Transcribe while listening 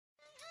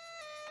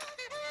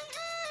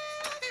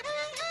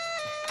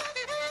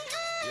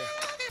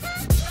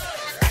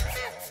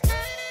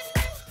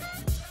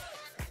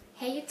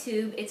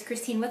YouTube, it's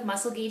Christine with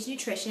Muscle Gauge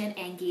Nutrition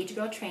and Gauge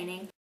Girl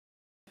Training,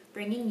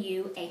 bringing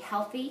you a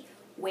healthy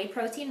whey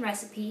protein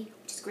recipe,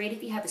 which is great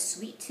if you have a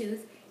sweet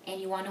tooth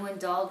and you want to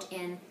indulge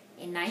in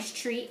a nice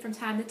treat from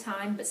time to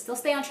time, but still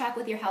stay on track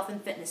with your health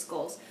and fitness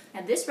goals.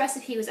 Now, this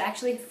recipe was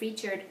actually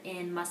featured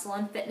in Muscle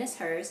and Fitness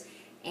HERS,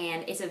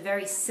 and it's a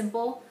very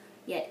simple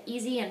yet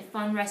easy and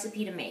fun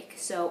recipe to make.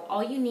 So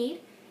all you need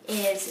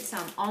is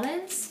some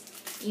almonds.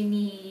 You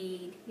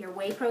need your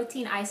whey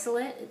protein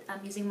isolate.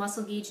 I'm using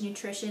Muscle Gauge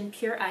Nutrition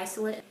Pure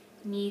Isolate.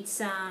 You need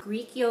some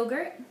Greek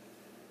yogurt,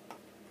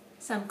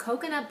 some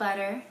coconut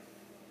butter,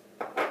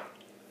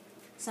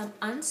 some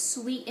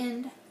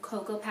unsweetened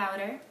cocoa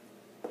powder,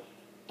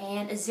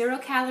 and a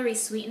 0-calorie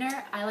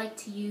sweetener. I like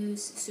to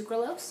use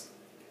Sucralose,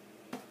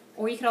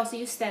 or you could also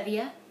use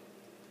stevia,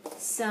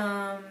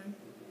 some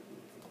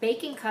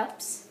baking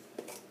cups,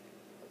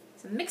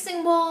 some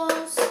mixing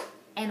bowls,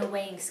 and a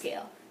weighing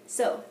scale.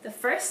 So the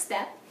first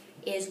step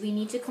is we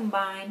need to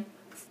combine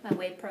my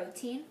whey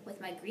protein with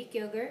my Greek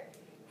yogurt,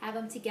 have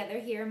them together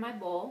here in my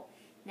bowl.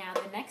 Now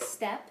the next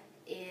step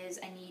is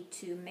I need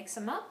to mix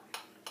them up.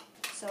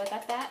 So I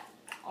got that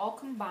all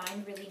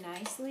combined really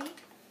nicely.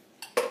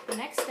 The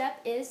next step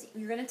is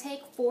you're going to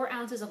take 4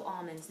 ounces of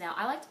almonds. Now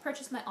I like to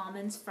purchase my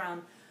almonds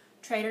from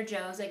Trader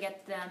Joe's. I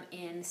get them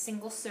in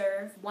single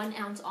serve 1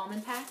 ounce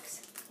almond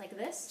packs like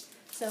this.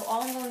 So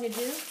all I'm going to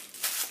do,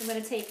 I'm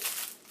going to take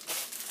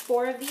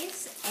 4 of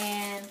these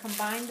and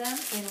combine them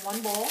in one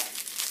bowl.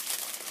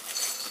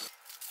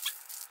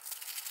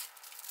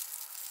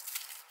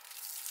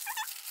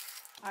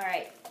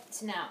 Alright,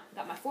 so now I've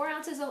got my 4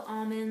 ounces of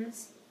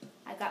almonds.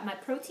 I've got my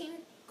protein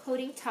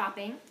coating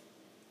topping.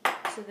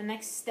 So the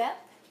next step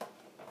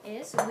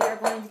is we are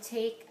going to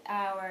take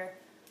our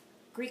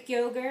Greek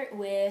yogurt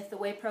with the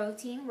whey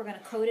protein. We're going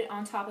to coat it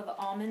on top of the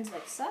almonds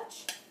like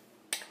such.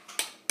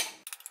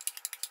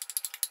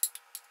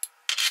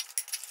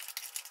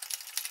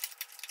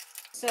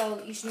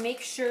 So you should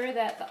make sure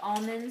that the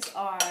almonds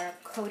are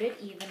coated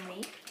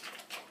evenly.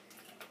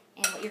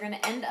 And what you're going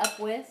to end up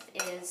with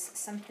is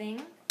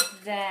something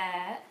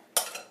that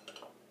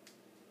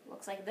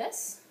looks like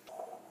this.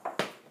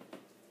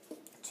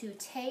 To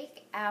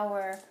take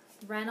our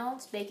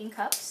Reynolds baking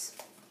cups.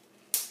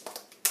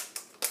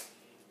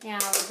 Now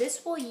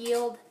this will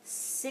yield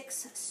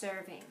 6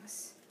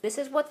 servings. This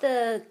is what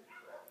the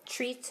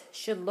treats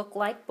should look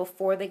like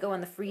before they go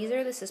in the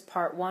freezer. This is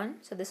part 1,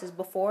 so this is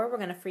before. We're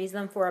going to freeze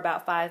them for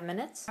about 5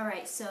 minutes.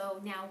 Alright,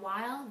 so now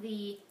while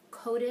the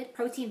coated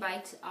protein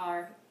bites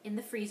are in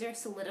the freezer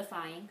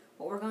solidifying,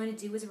 what we're going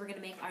to do is we're going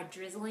to make our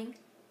drizzling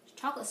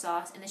chocolate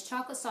sauce, and this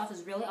chocolate sauce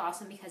is really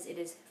awesome because it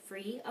is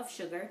free of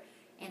sugar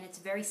and it's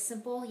very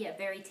simple yet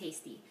very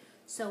tasty.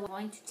 So I'm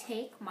going to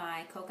take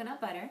my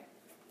coconut butter,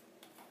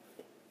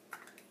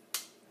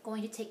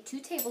 going to take 2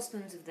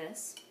 tablespoons of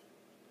this.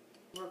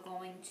 We're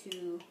going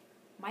to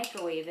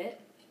microwave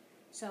it.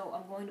 So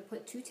I'm going to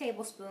put 2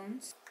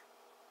 tablespoons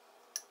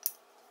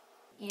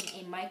in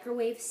a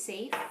microwave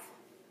safe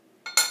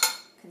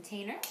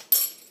container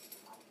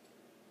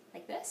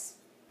like this.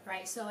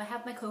 Right, so I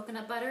have my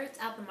coconut butter, it's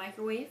out the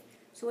microwave.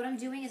 So what I'm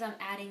doing is I'm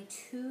adding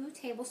 2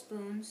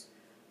 tablespoons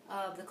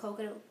of the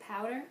coconut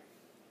powder,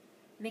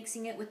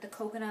 mixing it with the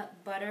coconut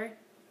butter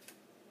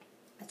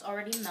that's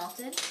already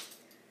melted,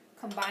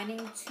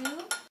 combining 2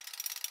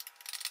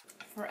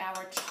 for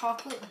our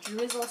chocolate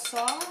drizzle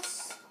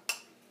sauce.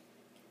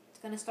 It's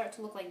going to start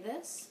to look like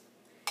this.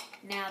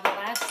 Now the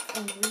last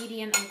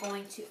ingredient I'm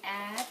going to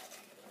add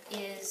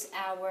is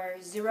our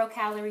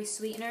 0-calorie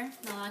sweetener.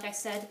 Now like I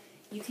said,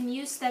 you can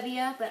use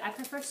stevia, but I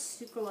prefer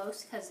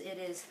Sucralose because it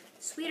is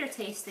sweeter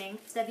tasting.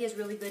 Stevia is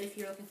really good if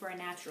you're looking for a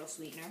natural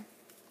sweetener.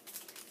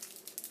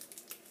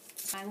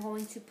 I'm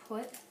going to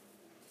put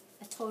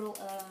a total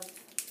of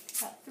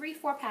about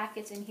 3-4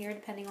 packets in here,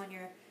 depending on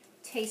your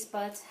taste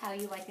buds, how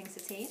you like things to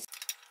taste.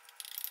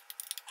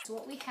 So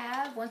what we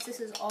have, once this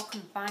is all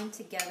combined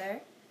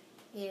together,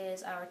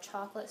 is our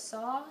chocolate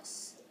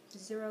sauce,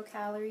 0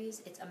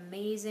 calories. It's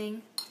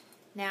amazing.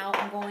 Now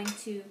I'm going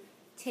to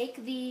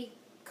take the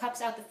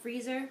cups out the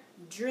freezer,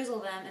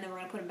 drizzle them, and then we're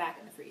going to put them back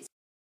in the freezer.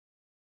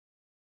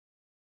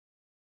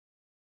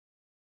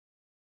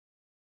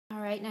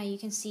 Alright, now you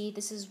can see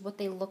this is what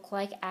they look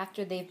like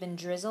after they've been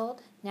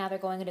drizzled. Now they're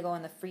going to go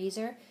in the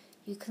freezer.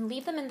 You can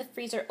leave them in the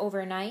freezer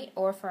overnight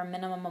or for a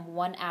minimum of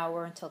 1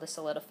 hour until this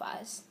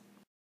solidifies.